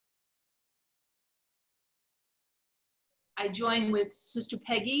I join with Sister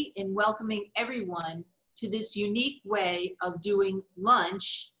Peggy in welcoming everyone to this unique way of doing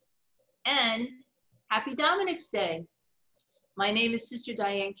lunch, and happy Dominic's Day. My name is Sister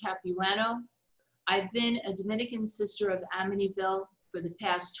Diane Capuano. I've been a Dominican sister of Amityville for the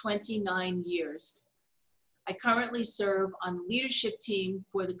past 29 years. I currently serve on the leadership team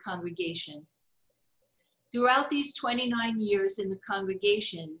for the congregation. Throughout these 29 years in the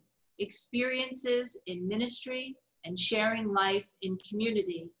congregation, experiences in ministry and sharing life in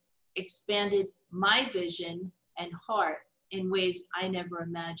community expanded my vision and heart in ways I never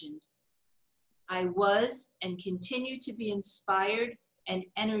imagined. I was and continue to be inspired and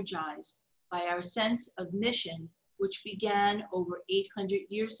energized by our sense of mission, which began over 800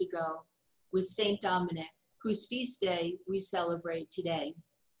 years ago with Saint Dominic, whose feast day we celebrate today.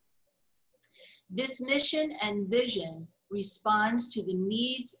 This mission and vision responds to the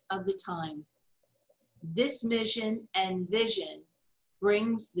needs of the time. This mission and vision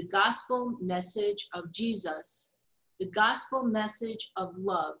brings the gospel message of Jesus, the gospel message of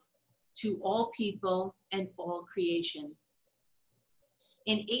love to all people and all creation.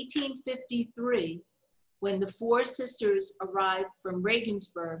 In 1853, when the four sisters arrived from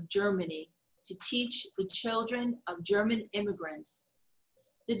Regensburg, Germany, to teach the children of German immigrants,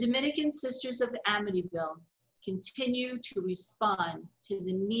 the Dominican Sisters of Amityville continue to respond to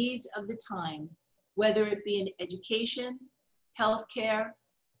the needs of the time, whether it be in education, healthcare,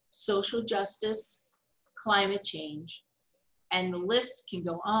 social justice, climate change, and the list can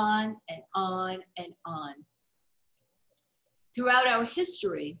go on and on and on. Throughout our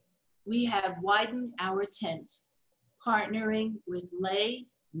history, we have widened our tent, partnering with lay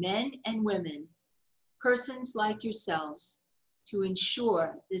men and women, persons like yourselves, to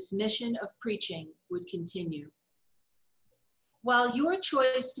ensure this mission of preaching would continue. While your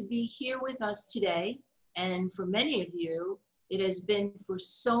choice to be here with us today, and for many of you, it has been for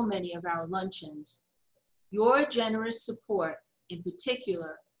so many of our luncheons, your generous support, in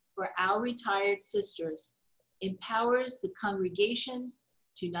particular for our retired sisters, empowers the congregation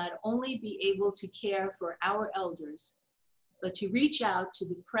to not only be able to care for our elders, but to reach out to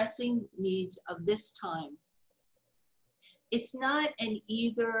the pressing needs of this time. It's not an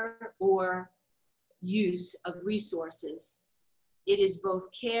either or use of resources. It is both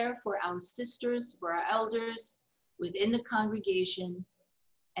care for our sisters, for our elders within the congregation,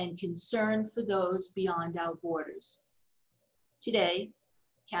 and concern for those beyond our borders. Today,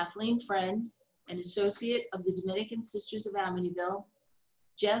 Kathleen Friend, an associate of the Dominican Sisters of Amityville,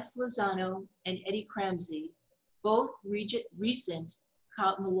 Jeff Lozano, and Eddie Cramsie, both recent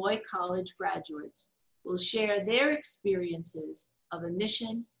Molloy College graduates, will share their experiences of a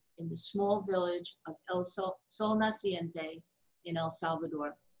mission in the small village of El Sol Naciente in El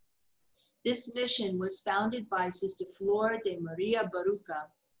Salvador. This mission was founded by Sister Flor de Maria Baruca,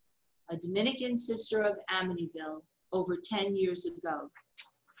 a Dominican sister of Amityville, over 10 years ago.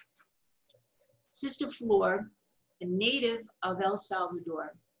 Sister Flor, a native of El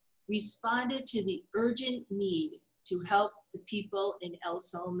Salvador, responded to the urgent need to help the people in El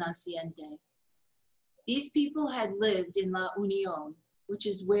Sol Naciente. These people had lived in La Union, which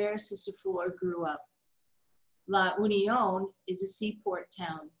is where Sister Flor grew up. La Union is a seaport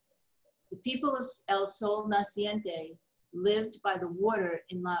town. The people of El Sol Naciente lived by the water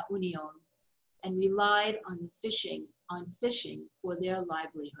in La Union and relied on fishing for their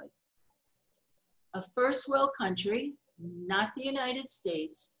livelihood. A first world country, not the United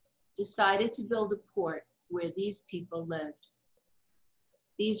States, decided to build a port where these people lived.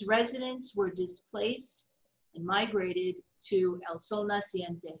 These residents were displaced and migrated to El Sol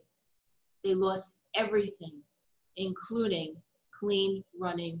Naciente. They lost everything, including clean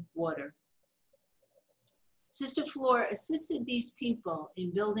running water. Sister Flor assisted these people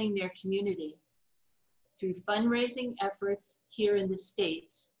in building their community. Through fundraising efforts here in the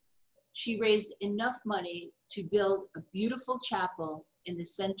States, she raised enough money to build a beautiful chapel in the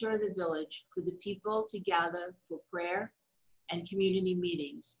center of the village for the people to gather for prayer and community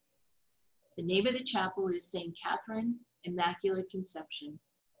meetings. The name of the chapel is St. Catherine Immaculate Conception.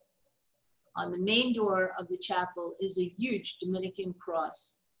 On the main door of the chapel is a huge Dominican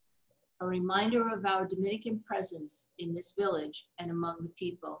cross, a reminder of our Dominican presence in this village and among the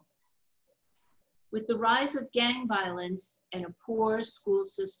people. With the rise of gang violence and a poor school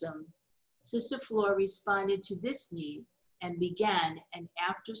system, Sister Flor responded to this need and began an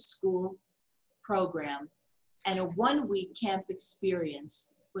after-school program and a one-week camp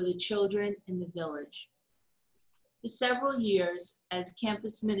experience for the children in the village. For several years, as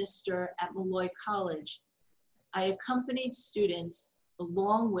campus minister at Molloy College, I accompanied students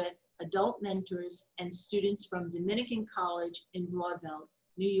along with adult mentors, and students from Dominican College in Broadville,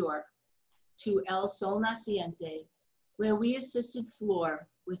 New York, to El Sol Naciente, where we assisted Flor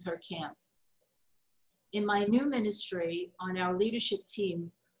with her camp. In my new ministry on our leadership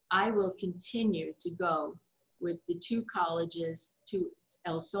team, I will continue to go with the two colleges to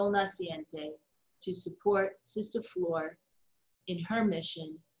El Sol Naciente to support Sister Flor in her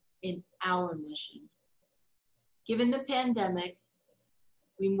mission, in our mission. Given the pandemic,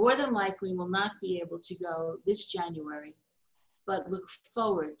 we more than likely will not be able to go this January, but look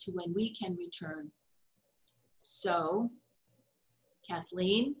forward to when we can return. So,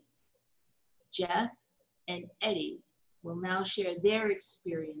 Kathleen, Jeff, and Eddie will now share their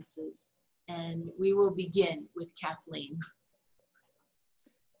experiences, and we will begin with Kathleen.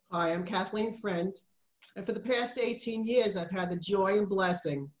 Hi, I'm Kathleen Friend, and for the past 18 years, I've had the joy and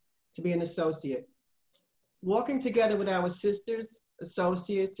blessing to be an associate. Walking together with our sisters,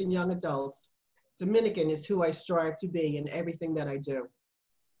 associates, and young adults, Dominican is who I strive to be in everything that I do.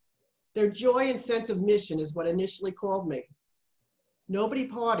 Their joy and sense of mission is what initially called me. Nobody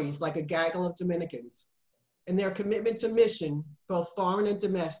parties like a gaggle of Dominicans, and their commitment to mission, both foreign and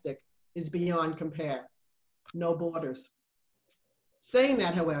domestic, is beyond compare. No borders. Saying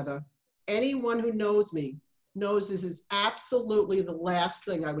that, however, anyone who knows me knows this is absolutely the last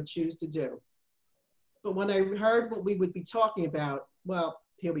thing I would choose to do. But when I heard what we would be talking about, well,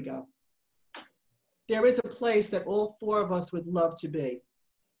 here we go. There is a place that all four of us would love to be,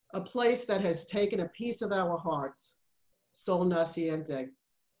 a place that has taken a piece of our hearts, Sol Naciente.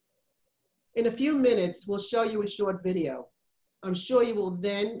 In a few minutes, we'll show you a short video. I'm sure you will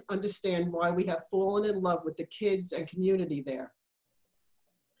then understand why we have fallen in love with the kids and community there.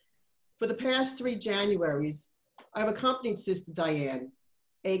 For the past 3 Januaries, I've accompanied Sister Diane,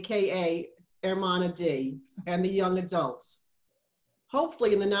 AKA Hermana D, and the young adults.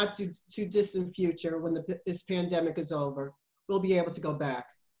 Hopefully in the not too distant future, when this pandemic is over, we'll be able to go back.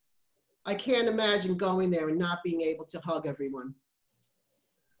 I can't imagine going there and not being able to hug everyone.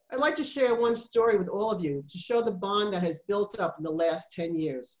 I'd like to share one story with all of you to show the bond that has built up in the last 10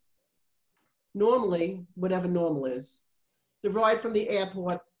 years. Normally, whatever normal is, the ride from the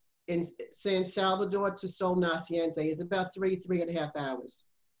airport in San Salvador to Sol Naciente is about 3.5 hours.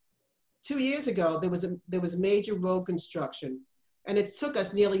 2 years ago, there was major road construction, and it took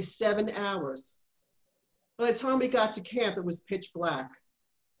us nearly 7 hours. By the time we got to camp, it was pitch black.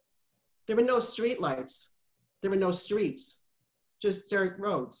 There were no street lights. There were no streets, just dirt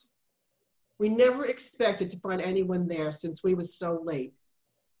roads. We never expected to find anyone there since we were so late.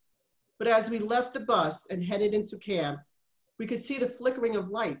 But as we left the bus and headed into camp, we could see the flickering of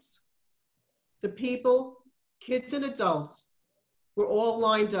lights. The people, kids and adults, were all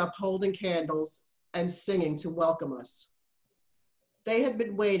lined up holding candles and singing to welcome us. They had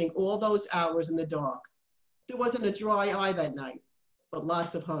been waiting all those hours in the dark. There wasn't a dry eye that night, but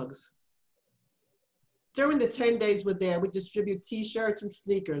lots of hugs. During the 10 days we're there, we distribute t-shirts and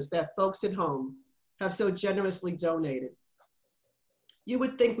sneakers that folks at home have so generously donated. You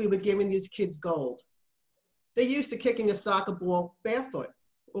would think we were giving these kids gold. They're used to kicking a soccer ball barefoot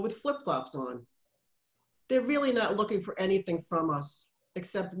or with flip-flops on. They're really not looking for anything from us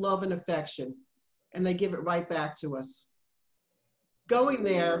except love and affection, and they give it right back to us. Going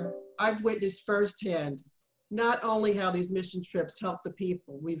there, I've witnessed firsthand not only how these mission trips help the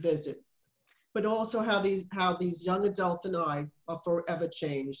people we visit, but also how these young adults and I are forever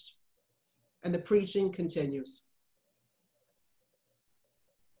changed. And the preaching continues.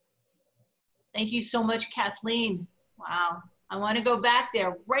 Thank you so much, Kathleen. Wow, I want to go back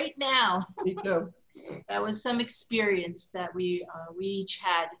there right now. Me too. That was some experience that we each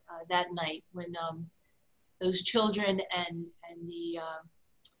had that night when those children and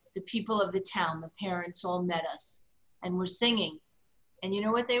the people of the town, the parents all met us and were singing. And you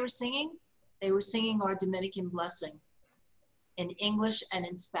know what they were singing? They were singing our Dominican blessing in English and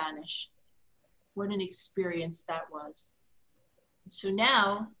in Spanish. What an experience that was. So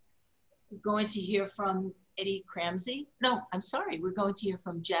now we're going to hear from Eddie Cramsie. No, I'm sorry. We're going to hear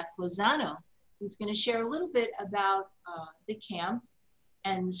from Jeff Lozano, who's going to share a little bit about the camp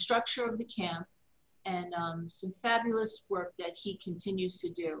and the structure of the camp and some fabulous work that he continues to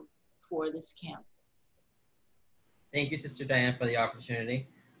do for this camp. Thank you, Sister Diane, for the opportunity.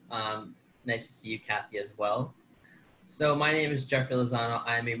 Nice to see you, Kathy, as well. So my name is Jeffrey Lozano.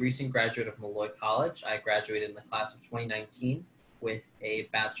 I am a recent graduate of Molloy College. I graduated in the class of 2019 with a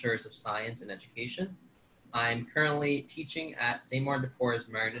Bachelor's of Science in Education. I'm currently teaching at St. Martin de Porres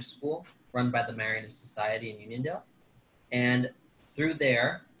Mariners School, run by the Mariners Society in Uniondale. And through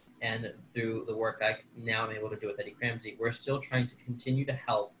there, and through the work I now am able to do with Eddie Cramsie, we're still trying to continue to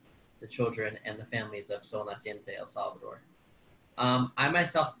help the children and the families of Sol Naciente, El Salvador. I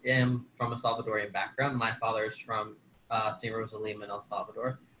myself am from a Salvadorian background. My father is from St. Rosa Lima in El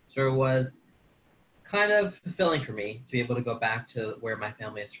Salvador. So it was kind of fulfilling for me to be able to go back to where my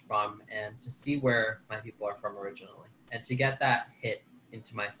family is from and to see where my people are from originally, and to get that hit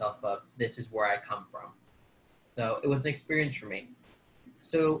into myself of this is where I come from. So it was an experience for me.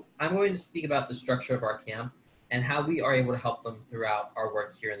 So I'm going to speak about the structure of our camp and how we are able to help them throughout our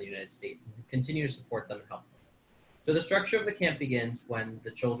work here in the United States and continue to support them and help them. So the structure of the camp begins when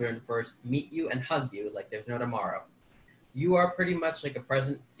the children first meet you and hug you like there's no tomorrow. You are pretty much like a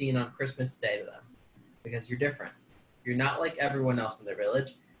present seen on Christmas Day to them because you're different. You're not like everyone else in their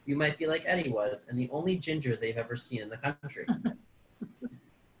village. You might be like Eddie was and the only ginger they've ever seen in the country.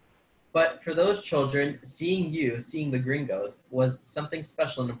 But for those children, seeing the gringos, was something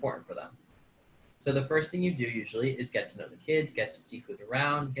special and important for them. So the first thing you do usually is get to know the kids, get to see who's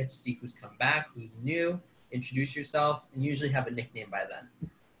around, get to see who's come back, who's new, introduce yourself, and usually have a nickname by then.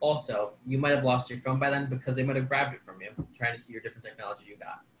 Also, you might have lost your phone by then because they might have grabbed it from you, trying to see your different technology you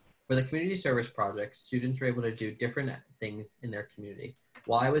got. For the community service projects, students were able to do different things in their community.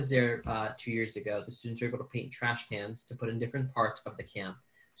 While I was there 2 years ago, the students were able to paint trash cans to put in different parts of the camp.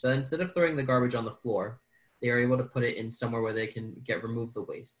 So that instead of throwing the garbage on the floor, they are able to put it in somewhere where they can remove the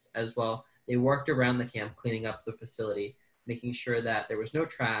waste. As well, they worked around the camp cleaning up the facility, making sure that there was no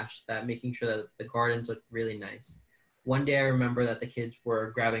trash, making sure that the gardens looked really nice. One day I remember that the kids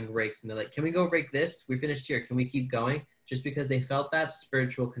were grabbing rakes and they're like, can we go rake this? We finished here, can we keep going? Just because they felt that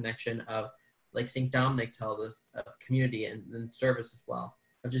spiritual connection of, like St. Dominic tells us, of community and service as well.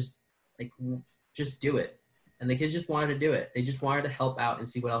 Of just do it. And the kids just wanted to do it. They just wanted to help out and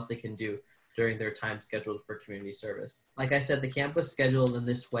see what else they can do during their time scheduled for community service. Like I said, the camp was scheduled in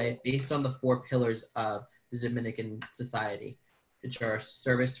this way based on the 4 pillars of the Dominican society, which are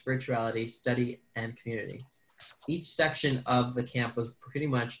service, spirituality, study, and community. Each section of the camp was pretty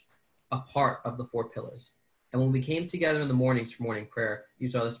much a part of the 4 pillars. And when we came together in the mornings for morning prayer, you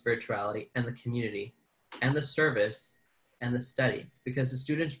saw the spirituality and the community and the service and the study, because the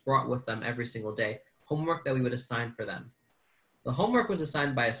students brought with them every single day homework that we would assign for them. The homework was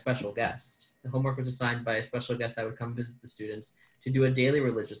assigned by a special guest. The homework was assigned by a special guest that would come visit the students to do a daily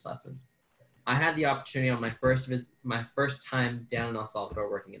religious lesson. I had the opportunity on my first time down in El Salvador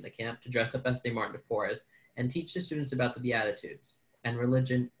working in the camp to dress up as St. Martin de Porres and teach the students about the Beatitudes and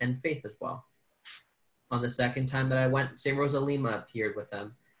religion and faith as well. On the second time that I went, St. Rosa Lima appeared with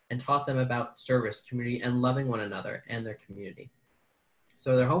them and taught them about service, community, and loving one another and their community.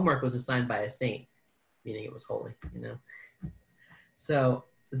 So their homework was assigned by a saint, meaning it was holy, So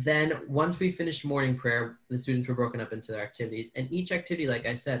then once we finished morning prayer, the students were broken up into their activities, and each activity, like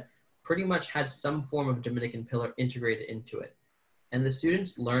I said, pretty much had some form of Dominican pillar integrated into it. And the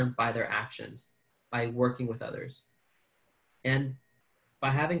students learned by their actions, by working with others, and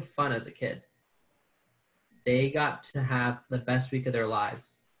by having fun as a kid. They got to have the best week of their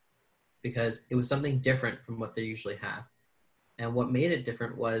lives because it was something different from what they usually have. And what made it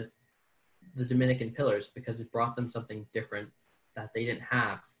different was the Dominican pillars, because it brought them something different that they didn't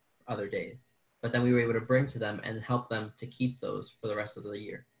have other days. But then we were able to bring to them and help them to keep those for the rest of the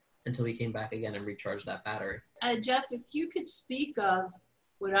year until we came back again and recharged that battery. Jeff, if you could speak of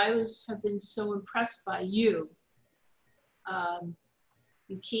what have been so impressed by you.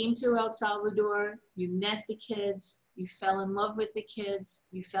 You came to El Salvador, you met the kids, you fell in love with the kids,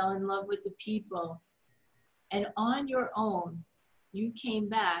 you fell in love with the people, and on your own, you came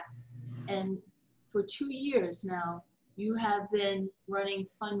back, and for 2 years now, you have been running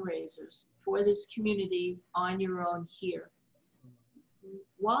fundraisers for this community on your own here.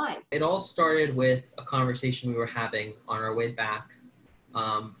 Why? It all started with a conversation we were having on our way back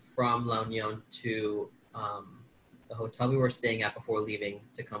from Luncheon to the hotel we were staying at before leaving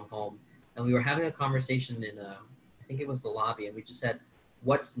to come home. And we were having a conversation in, I think it was the lobby, and we just said,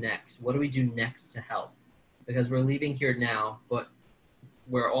 what's next? What do we do next to help? Because we're leaving here now, but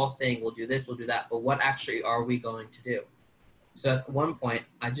we're all saying we'll do this, we'll do that, but what actually are we going to do? So at one point,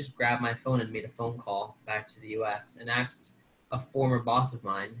 I just grabbed my phone and made a phone call back to the US and asked a former boss of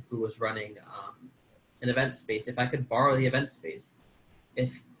mine who was running an event space if I could borrow the event space.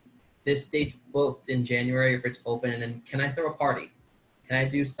 If this date's booked in January, if it's open, and then can I throw a party? Can I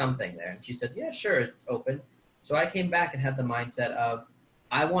do something there? And she said, yeah, sure, it's open. So I came back and had the mindset of,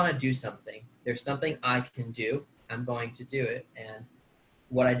 I want to do something. There's something I can do. I'm going to do it. And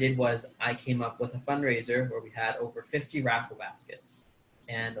what I did was I came up with a fundraiser where we had over 50 raffle baskets.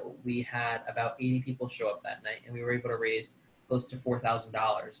 And we had about 80 people show up that night. And we were able to raise close to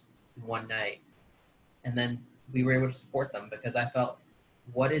 $4,000 in one night. And then we were able to support them because I felt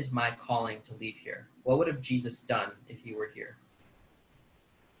what is my calling to leave here? What would have Jesus done if he were here?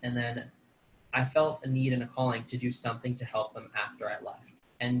 And then I felt a need and a calling to do something to help them after I left.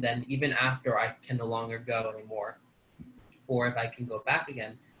 And then even after I can no longer go anymore, or if I can go back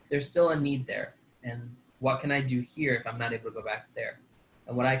again, there's still a need there. And what can I do here if I'm not able to go back there?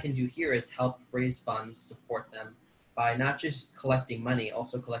 And what I can do here is help raise funds, support them by not just collecting money,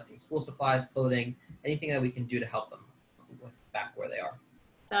 also collecting school supplies, clothing, anything that we can do to help them back where they are.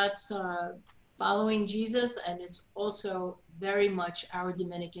 That's following Jesus, and it's also very much our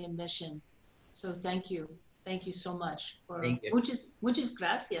Dominican mission. So thank you. Thank you so much. Thank you. Muchas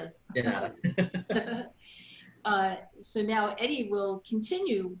gracias. De nada. So now Eddie will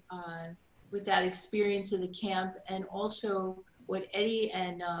continue with that experience of the camp, and also what Eddie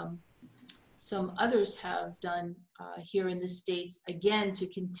and some others have done here in the States, again, to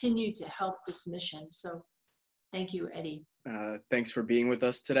continue to help this mission. So thank you, Eddie. Thanks for being with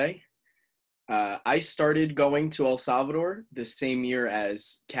us today. I started going to El Salvador the same year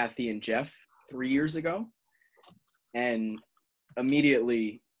as Kathy and Jeff 3 years ago. And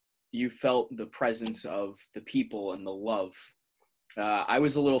immediately you felt the presence of the people and the love. I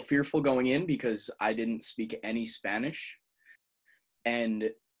was a little fearful going in because I didn't speak any Spanish. And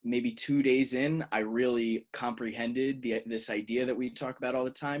maybe 2 days in, I really comprehended this idea that we talk about all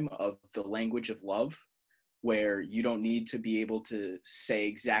the time of the language of love, where you don't need to be able to say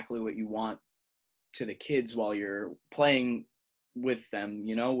exactly what you want to the kids while you're playing with them,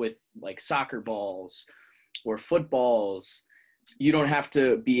 you know, with like soccer balls or footballs. You don't have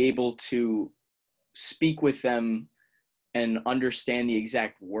to be able to speak with them and understand the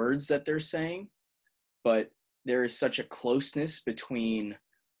exact words that they're saying, but there is such a closeness between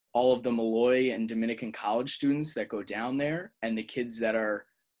all of the Molloy and Dominican college students that go down there and the kids that are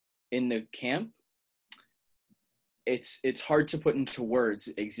in the camp. It's hard to put into words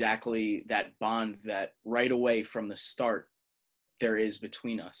exactly that bond that right away from the start there is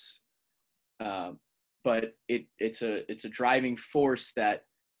between us. But it's a driving force that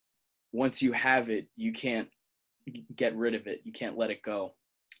once you have it, you can't get rid of it. You can't let it go.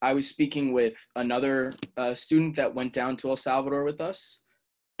 I was speaking with another student that went down to El Salvador with us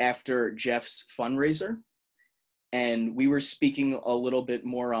after Jeff's fundraiser, and we were speaking a little bit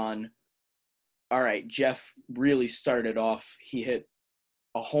more on, all right, Jeff really started off, he hit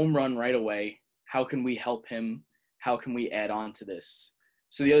a home run right away. How can we help him? How can we add on to this?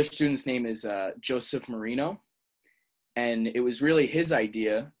 So the other student's name is Joseph Marino. And it was really his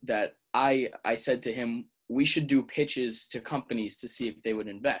idea that I said to him, we should do pitches to companies to see if they would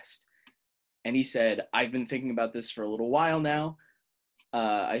invest. And he said, I've been thinking about this for a little while now.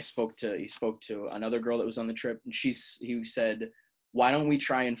 He spoke to another girl that was on the trip, and he said, why don't we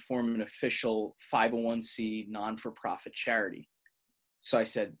try and form an official 501c non-for-profit charity? So I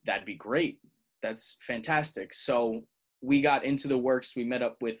said, that'd be great. That's fantastic. So we got into the works. We met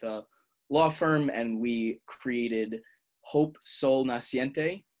up with a law firm and we created Hope Sol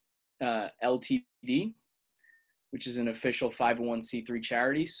Naciente, LTD, which is an official 501c3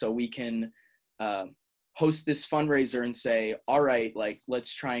 charity. So we can host this fundraiser and say, all right, like,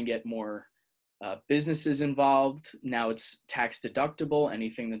 let's try and get more businesses involved. Now it's tax deductible,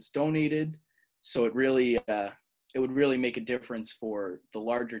 anything that's donated. So it really, it would really make a difference for the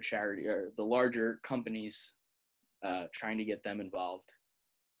larger charity or the larger companies, trying to get them involved.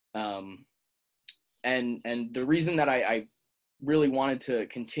 And the reason that I really wanted to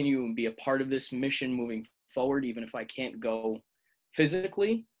continue and be a part of this mission moving forward, even if I can't go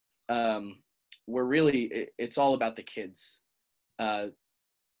physically, it's all about the kids.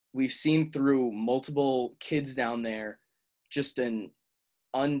 We've seen through multiple kids down there, just an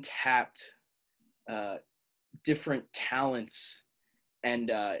untapped, different talents. And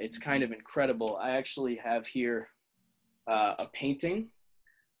it's kind of incredible. I actually have here a painting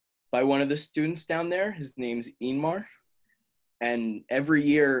by one of the students down there. His name's Inmar. And every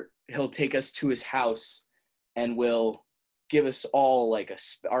year he'll take us to his house and will give us all like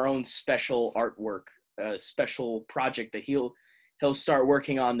our own special artwork, a special project that he'll start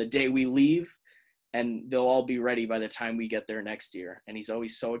working on the day we leave, and they'll all be ready by the time we get there next year. And he's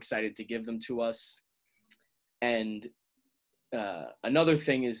always so excited to give them to us. And another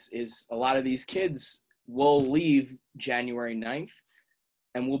thing is a lot of these kids will leave January 9th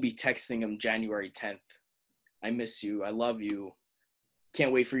and we'll be texting them January 10th. I miss you. I love you.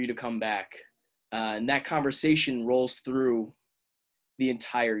 Can't wait for you to come back. And that conversation rolls through the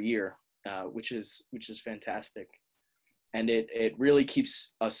entire year, which is fantastic. And it really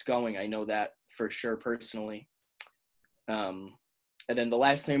keeps us going. I know that for sure personally. And then the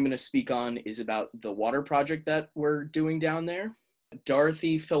last thing I'm going to speak on is about the water project that we're doing down there.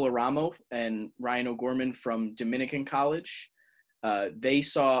 Dorothy Filaramo and Ryan O'Gorman from Dominican College. They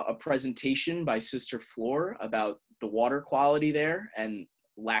saw a presentation by Sister Flor about the water quality there and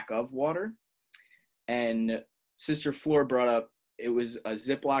lack of water. And Sister Flor brought up, it was a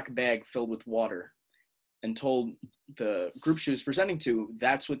Ziploc bag filled with water, and told the group she was presenting to,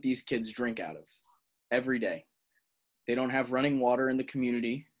 that's what these kids drink out of every day. They don't have running water in the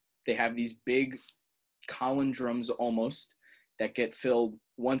community. They have these big colander almost that get filled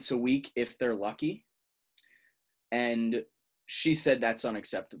once a week if they're lucky. And she said that's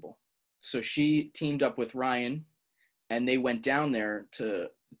unacceptable. So she teamed up with Ryan, and they went down there to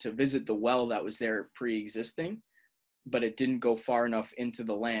visit the well that was there pre-existing, but it didn't go far enough into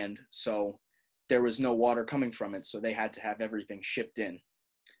the land, so there was no water coming from it, so they had to have everything shipped in.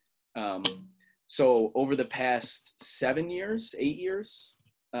 So over the past 8 years,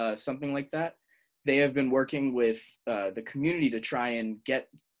 something like that, they have been working with the community to try and get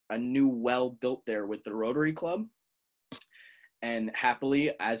a new well built there with the Rotary Club. And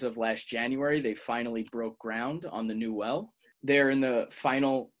happily, as of last January, they finally broke ground on the new well. They're in the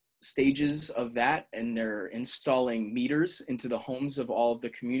final stages of that, and they're installing meters into the homes of all of the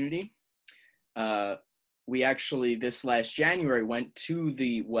community. We actually, this last January, went to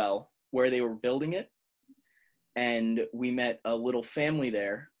the well where they were building it, and we met a little family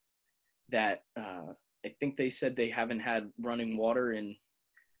there that I think they said they haven't had running water in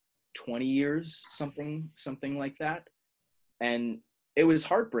 20 years, something like that. And it was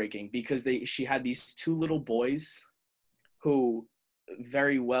heartbreaking because she had these 2 little boys who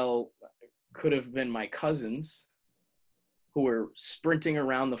very well could have been my cousins, who were sprinting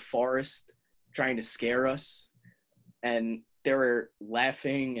around the forest trying to scare us, and they were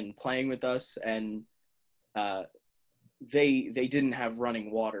laughing and playing with us, and they didn't have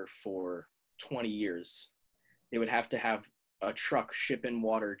running water for 20 years. They would have to have a truck ship in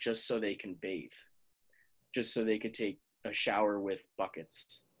water just so they can bathe, just so they could take a shower with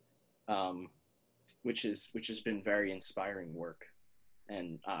buckets, which has been very inspiring work,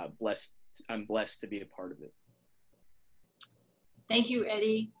 and I'm blessed to be a part of it. Thank you,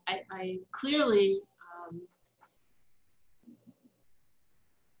 Eddie. I clearly,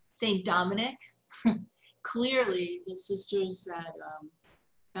 St. Dominic, clearly the sisters that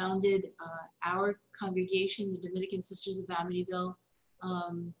founded our congregation, the Dominican Sisters of Amityville,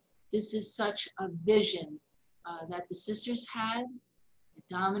 this is such a vision that the sisters had, that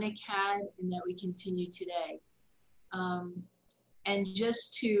Dominic had, and that we continue today. And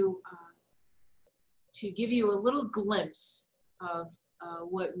just to give you a little glimpse of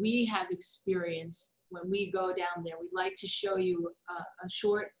what we have experienced when we go down there, we'd like to show you a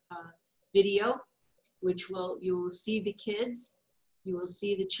short video, which you will see the kids, you will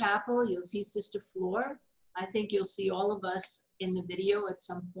see the chapel, you'll see Sister Flor. I think you'll see all of us in the video at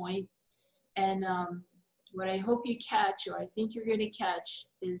some point. And what I hope you catch, or I think you're going to catch,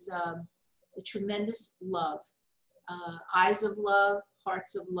 is the tremendous love, eyes of love,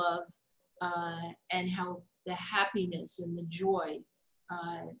 hearts of love, and how the happiness and the joy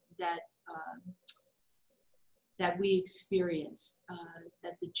that we experience,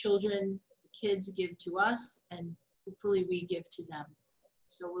 that the children, the kids give to us, and hopefully we give to them.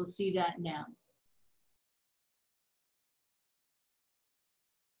 So we'll see that now.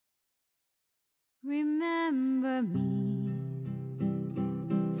 Remember me,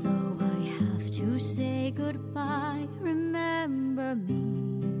 though I have to say goodbye. Remember me,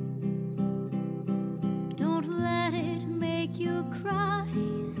 don't let it make you cry.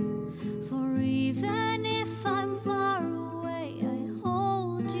 For even if I'm far away, I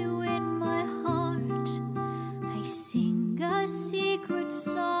hold you in my heart. I sing a secret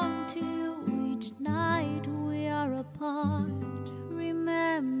song to you each night we are apart.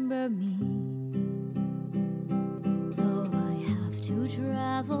 Remember me, to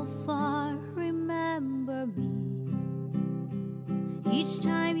travel far. Remember me, each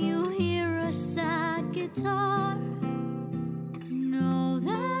time you hear a sad guitar, know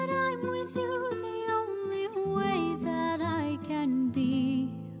that I'm with you the only way that I can be,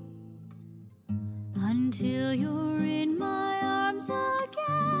 until you're in my arms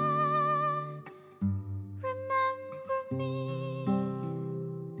again. Remember me.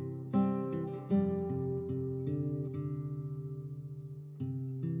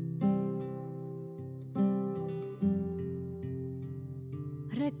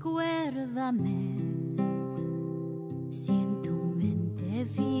 Recuérdame, si en tu mente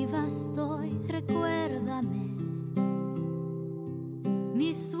viva estoy, recuérdame.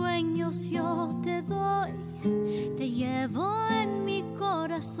 Mis sueños yo te doy, te llevo en mi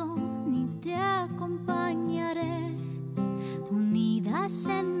corazón y te acompañaré unidas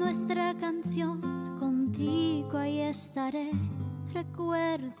en nuestra canción, contigo ahí estaré,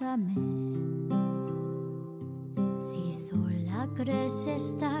 recuérdame. Si sola crees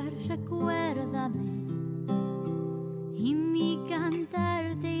estar, recuérdame, y mi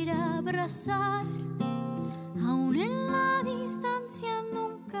cantar te irá a abrazar. Aún en la distancia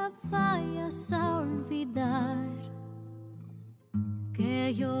nunca vayas a olvidar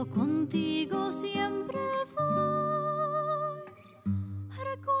que yo contigo siempre voy.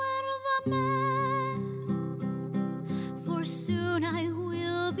 Recuérdame, for soon I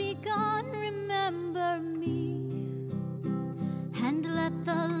will be gone. Remember me, and let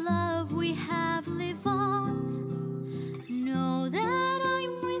the love we have live on. Know that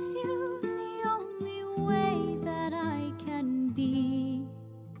I'm with you, the only way that I can be,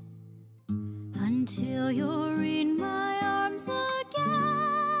 until you're in my arms again.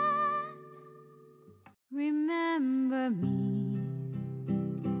 Remember me,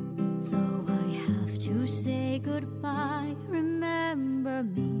 though I have to say goodbye. Remember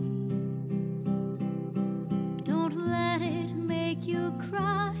me, don't let it make you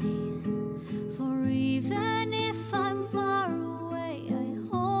cry, for even if I'm far away, I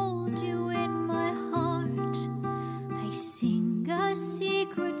hold you in my heart. I sing a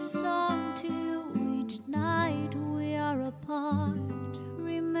secret song to you each night we are apart.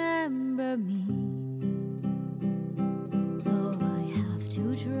 Remember me, though I have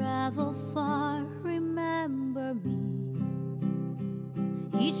to travel far. Remember me,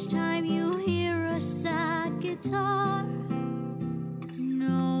 each time you hear a sad guitar.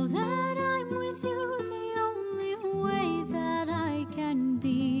 Know that I'm with you, the only way that I can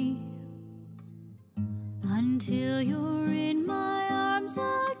be, until you're in my arms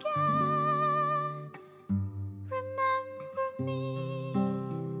again. Remember me.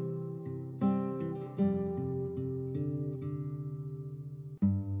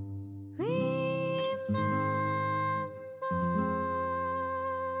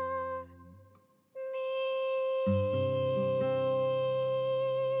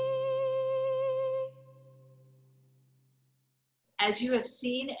 As you have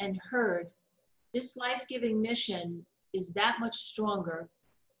seen and heard, this life-giving mission is that much stronger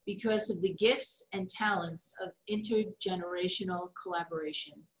because of the gifts and talents of intergenerational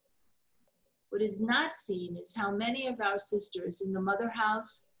collaboration. What is not seen is how many of our sisters in the Mother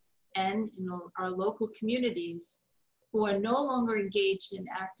House and in our local communities who are no longer engaged in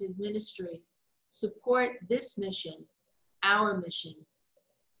active ministry support this mission, our mission,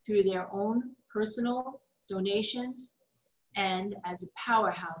 through their own personal donations and as a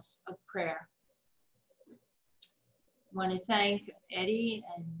powerhouse of prayer. I want to thank Eddie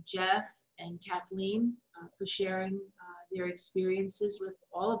and Jeff and Kathleen for sharing their experiences with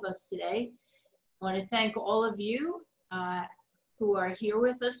all of us today. I want to thank all of you who are here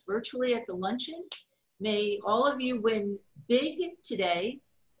with us virtually at the luncheon. May all of you win big today.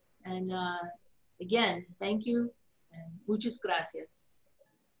 And again, thank you and muchas gracias.